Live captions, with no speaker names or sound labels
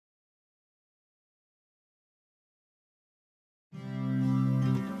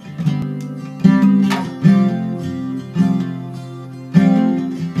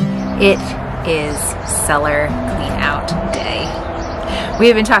It is cellar clean out day. We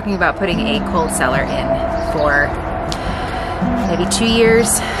have been talking about putting a cold cellar in for maybe 2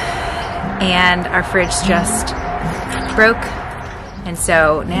 years, and our fridge just broke. And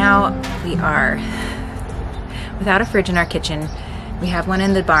so now we are without a fridge in our kitchen. We have one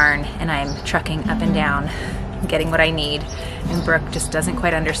in the barn, and I'm trucking up and down, getting what I need. And Brooke just doesn't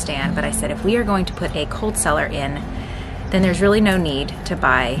quite understand, but I said if we are going to put a cold cellar in, then there's really no need to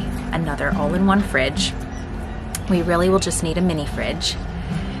buy another all-in-one fridge. We really will just need a mini fridge.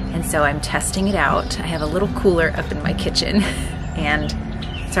 And so I'm testing it out. I have a little cooler up in my kitchen, and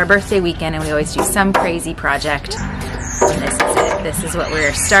it's our birthday weekend, and we always do some crazy project. And this is it. This is what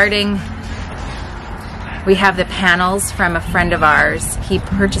we're starting. We have the panels from a friend of ours. He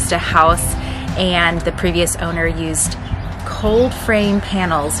purchased a house, and the previous owner used cold frame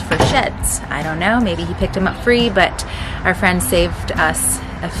panels for sheds. I don't know, maybe he picked them up free, but our friend saved us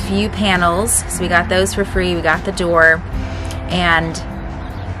a few panels, so we got those for free. We got the door, and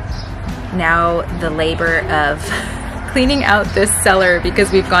now the labor of cleaning out this cellar,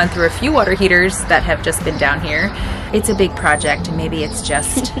 because we've gone through a few water heaters that have just been down here. It's a big project, and maybe it's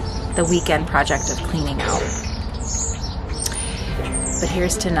just the weekend project of cleaning out. But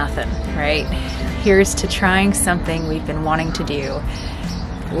here's to nothing, right? Here's to trying something we've been wanting to do.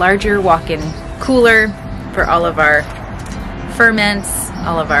 Larger walk-in cooler for all of our ferments,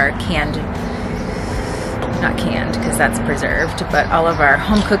 all of our canned, not canned because that's preserved, but all of our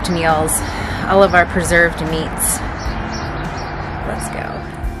home-cooked meals, all of our preserved meats. Let's go.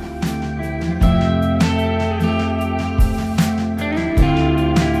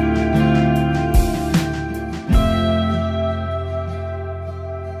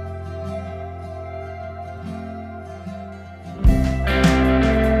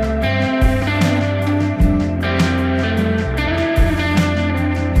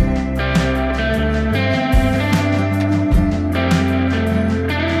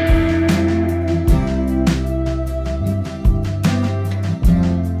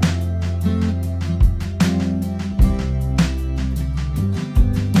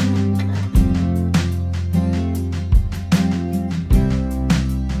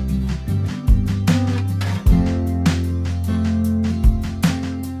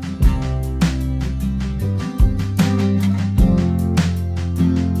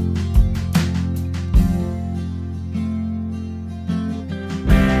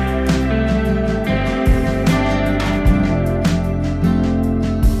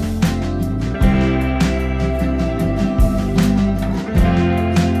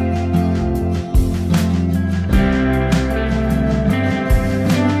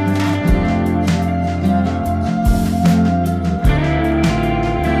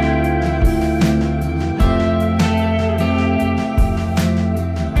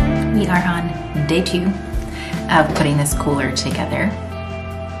 Day 2 of putting this cooler together.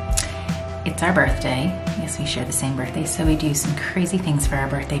 It's our birthday. Yes, we share the same birthday, so we do some crazy things for our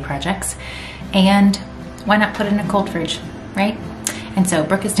birthday projects. And why not put it in a cold fridge, right? And so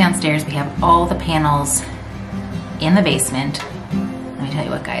Brooke is downstairs. We have all the panels in the basement. Let me tell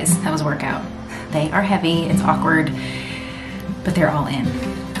you what, guys, that was a workout. They are heavy, it's awkward, but they're all in.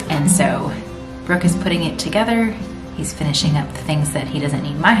 And so Brooke is putting it together. He's finishing up the things that he doesn't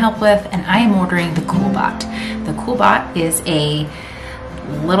need my help with, and I am ordering the CoolBot. The CoolBot is a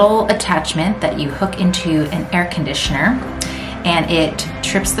little attachment that you hook into an air conditioner, and it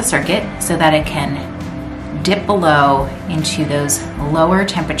trips the circuit so that it can dip below into those lower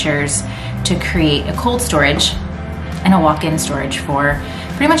temperatures to create a cold storage and a walk-in storage for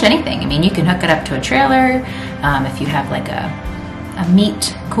pretty much anything. I mean, you can hook it up to a trailer. If you have like a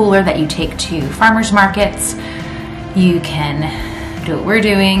meat cooler that you take to farmers markets, you can do what we're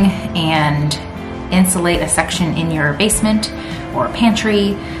doing and insulate a section in your basement or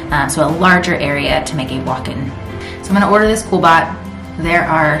pantry, so a larger area to make a walk-in. So I'm gonna order this CoolBot. There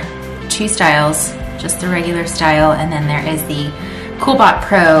are 2 styles, just the regular style, and then there is the CoolBot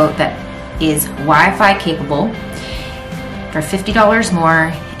Pro that is Wi-Fi capable for $50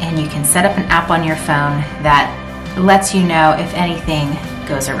 more, and you can set up an app on your phone that lets you know if anything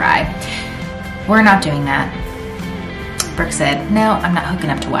goes awry. We're not doing that. Brooke said, no, I'm not hooking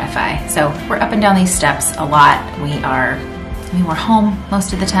up to Wi-Fi. So we're up and down these steps a lot. We're home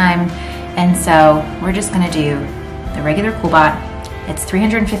most of the time. And so we're just gonna do the regular CoolBot. It's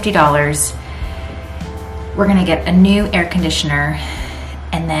 $350. We're gonna get a new air conditioner,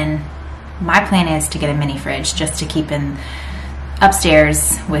 and then my plan is to get a mini fridge just to keep in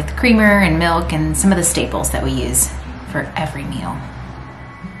upstairs with creamer and milk and some of the staples that we use for every meal.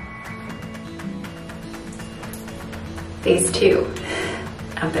 Phase 2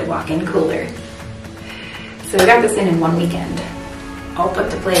 of the walk-in cooler. So we got this in one weekend, all put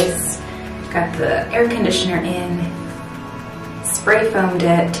to place, got the air conditioner in, spray foamed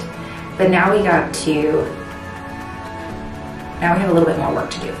it, but now we have a little bit more work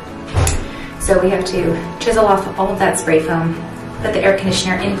to do. So we have to chisel off all of that spray foam, put the air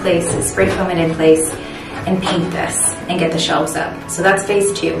conditioner in place, spray foam it in place, and paint this and get the shelves up. So that's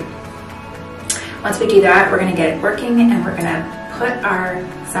phase 2. Once we do that, we're gonna get it working and we're gonna put our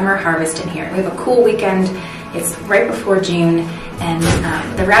summer harvest in here. We have a cool weekend. It's right before June, and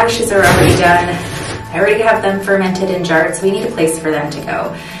the radishes are already done. I already have them fermented in jars, so we need a place for them to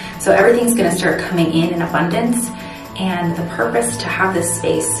go. So everything's gonna start coming in abundance, and the purpose to have this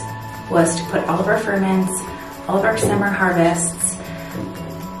space was to put all of our ferments, all of our summer harvests,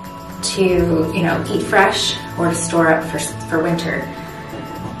 to eat fresh or to store up for winter.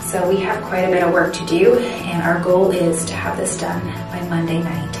 So we have quite a bit of work to do, and our goal is to have this done by Monday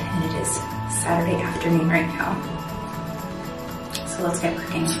night, and it is Saturday afternoon right now. So let's get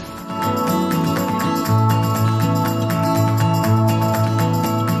working.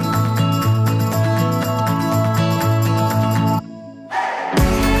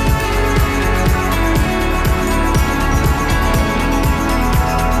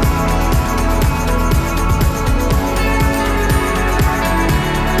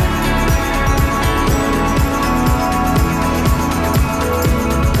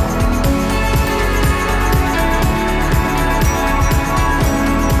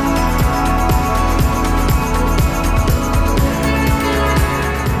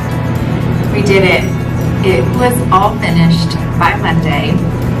 We did it. It was all finished by Monday.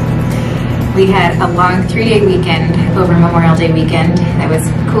 We had a long 3-day weekend over Memorial Day weekend that was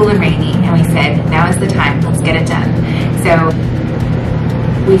cool and rainy, and we said, now is the time, let's get it done. So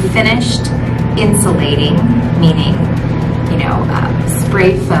we finished insulating, meaning,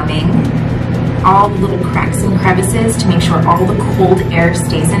 spray foaming all the little cracks and crevices to make sure all the cold air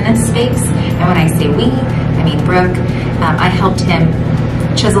stays in this space. And when I say we, I mean Brooke. I helped him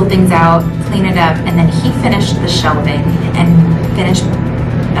chisel things out, clean it up, and then he finished the shelving and finished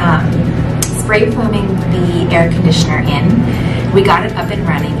spray foaming the air conditioner in. We got it up and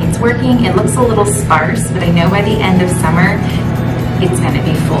running. It's working. It looks a little sparse, but I know by the end of summer, it's going to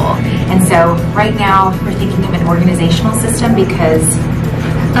be full. And so right now, we're thinking of an organizational system because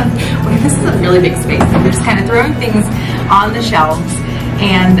this is a really big space. So we're just kind of throwing things on the shelves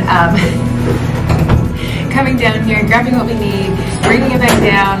and coming down here, grabbing what we need, bringing it back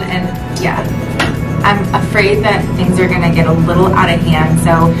down, and yeah, I'm afraid that things are gonna get a little out of hand.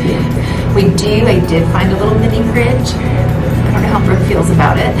 So I did find a little mini fridge. I don't know how Brooke feels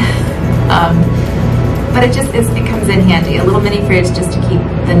about it. But it comes in handy, a little mini fridge just to keep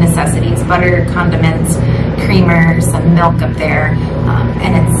the necessities, butter, condiments, creamer, some milk up there,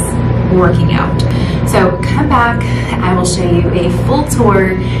 and it's working out. So come back, I will show you a full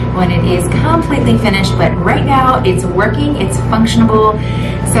tour when it is completely finished, but right now it's working, it's functionable.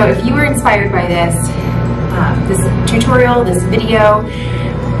 So if you were inspired by this tutorial, this video,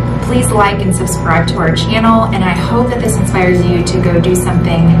 please like and subscribe to our channel, and I hope that this inspires you to go do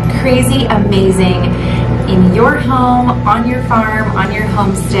something crazy, amazing in your home, on your farm, on your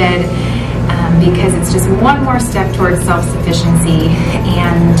homestead, because it's just one more step towards self-sufficiency,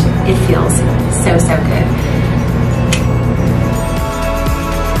 and it feels so, so good.